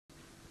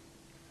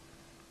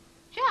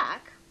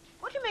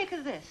you make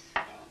of this?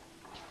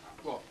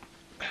 What?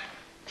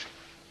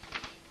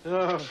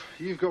 Oh,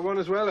 you've got one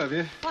as well, have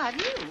you? Why,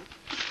 have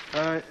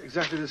you?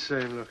 Exactly the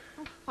same, look.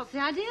 What's the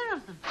idea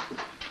of them?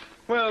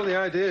 Well, the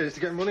idea is to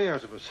get money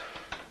out of us.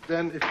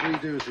 Then, if we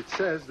do as it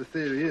says, the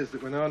theory is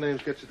that when our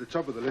names get to the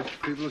top of the list,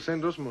 people will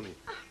send us money.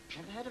 Oh,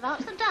 never heard of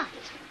Arts the Daft.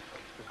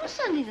 Who's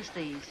sending us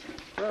these?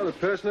 Well, the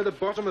person at the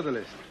bottom of the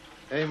list.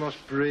 Amos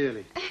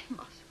Braley.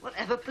 Amos,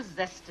 whatever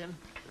possessed him.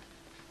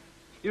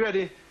 You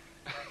ready?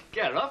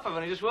 Get off, I've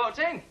only just walked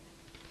in.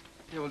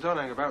 Yeah, well, don't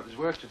hang about. There's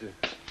work to do.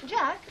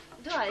 Jack,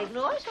 do I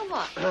ignore it or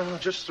what? Oh,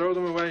 just throw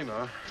them away,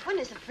 Ma. When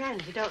it's a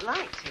friend you don't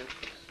like to.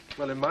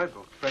 Well, in my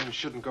book, friends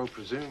shouldn't go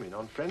presuming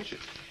on friendship.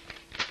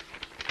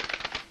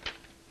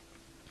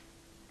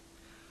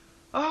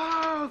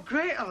 Oh,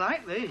 great, I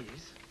like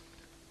these.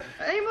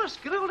 Amos,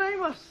 good old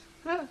Amos.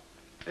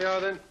 Yeah,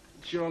 then.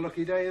 It's your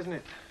lucky day, isn't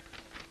it?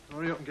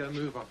 Hurry up and get a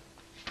move on.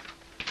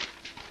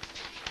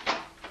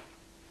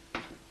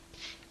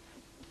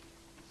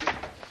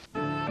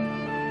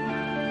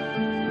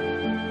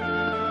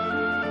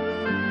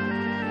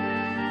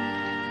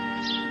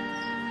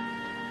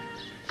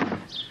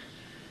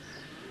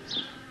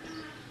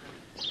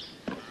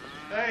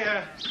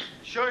 Hey,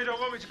 sure you don't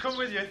want me to come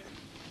with you?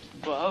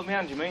 Well, hold me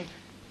hand, you mean?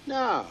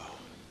 No.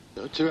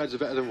 No, two heads are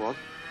better than one.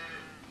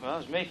 Well,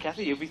 it's me,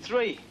 Kathy, you'll be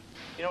three.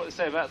 You know what they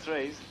say about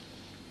threes?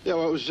 Yeah,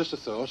 well, it was just a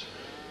thought.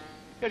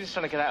 You're just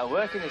trying to get out of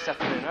work in this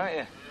afternoon, aren't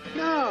you?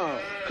 No,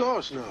 of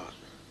course not.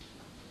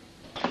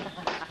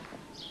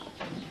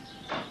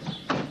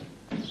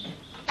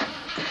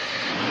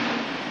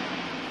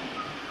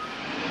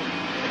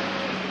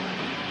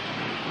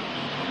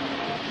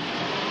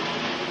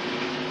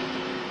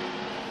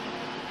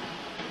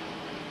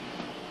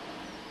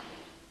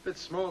 Bit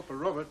small for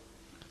Robert.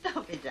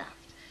 Don't be daft.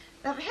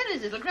 They're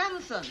Henry's little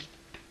grandson.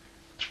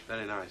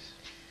 Very nice.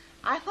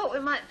 I thought we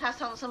might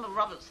pass on some of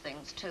Robert's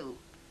things, too.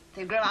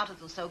 They grow out of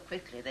them so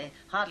quickly, they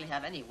hardly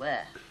have any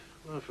wear.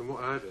 Well, from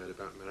what I've heard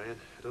about Marion,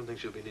 I don't think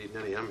she'll be needing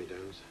any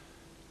hand-me-downs.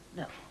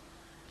 No.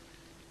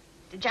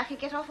 Did Jackie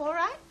get off all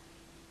right?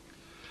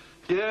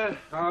 Yeah,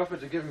 I offered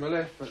to give them a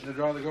lift, but they'd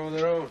rather go on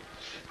their own.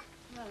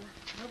 Well,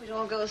 I hope it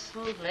all goes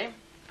smoothly.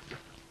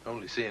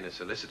 Only seeing a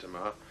solicitor,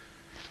 Ma.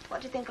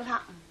 What do you think will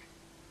happen?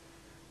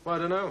 Well, I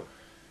don't know.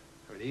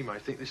 I mean, he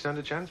might think they stand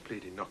a chance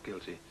pleading not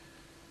guilty.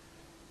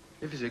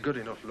 If he's a good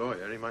enough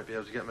lawyer, he might be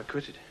able to get them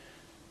acquitted.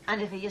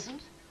 And if he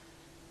isn't?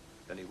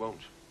 Then he won't.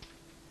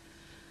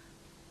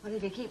 Well,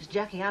 if he keeps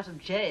Jackie out of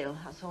jail,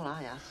 that's all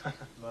I ask.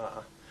 Ma,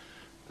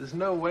 there's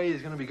no way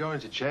he's going to be going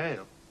to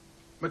jail.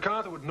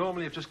 MacArthur would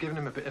normally have just given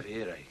him a bit of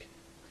earache.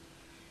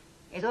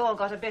 It all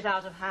got a bit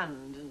out of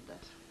hand, didn't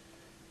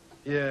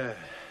it? Yeah,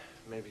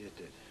 maybe it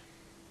did.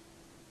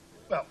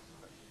 Well...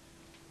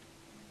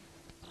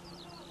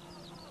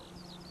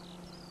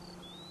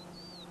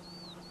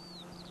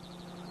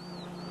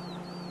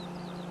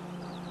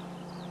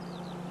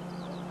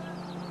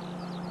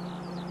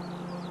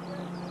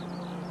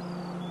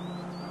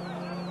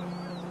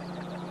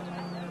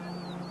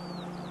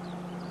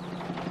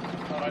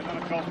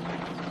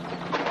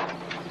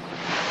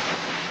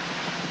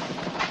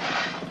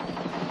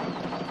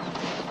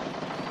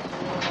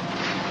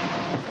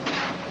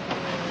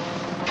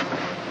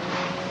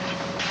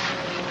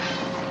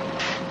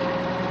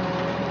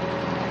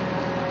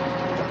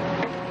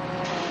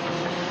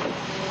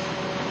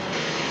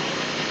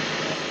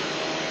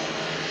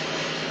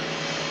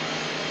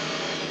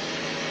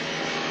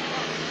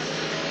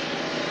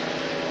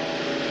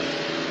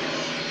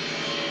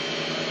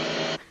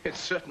 It's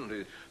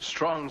certainly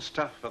strong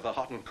stuff for the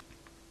hot and...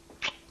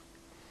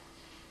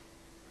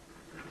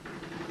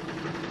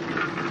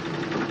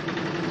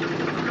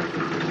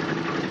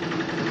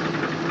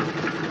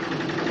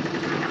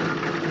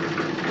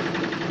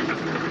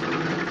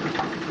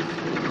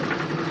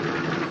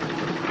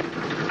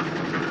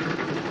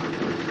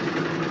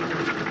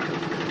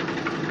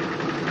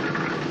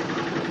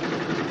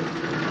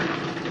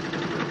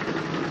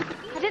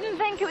 I didn't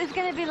think it was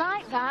going to be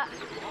like that.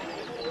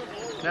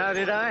 Now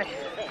did I?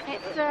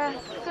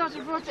 It's sort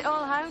of brought it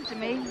all home to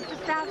me,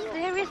 just how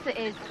serious it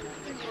is.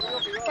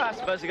 Well, I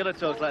suppose they've got to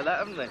talk like that,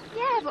 haven't they?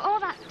 Yeah, but all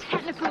that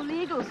technical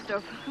legal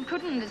stuff, I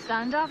couldn't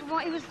understand half of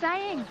what he was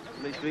saying.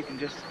 At least we can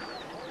just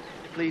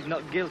plead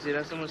not guilty and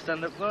have someone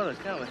stand up for us,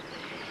 can't we?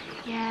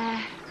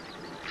 Yeah.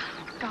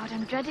 Oh, God,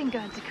 I'm dreading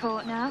going to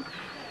court now.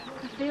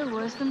 I feel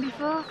worse than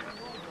before.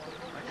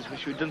 I just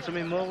wish we'd done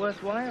something more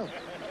worthwhile.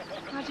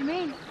 What do you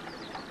mean?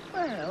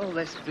 Well, all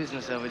this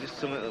business over just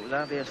something that would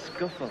hardly a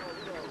scuffle.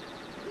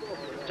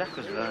 Jack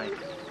was right.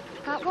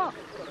 About what?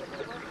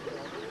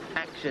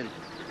 Action.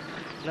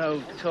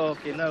 No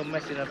talking, no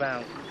messing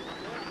about.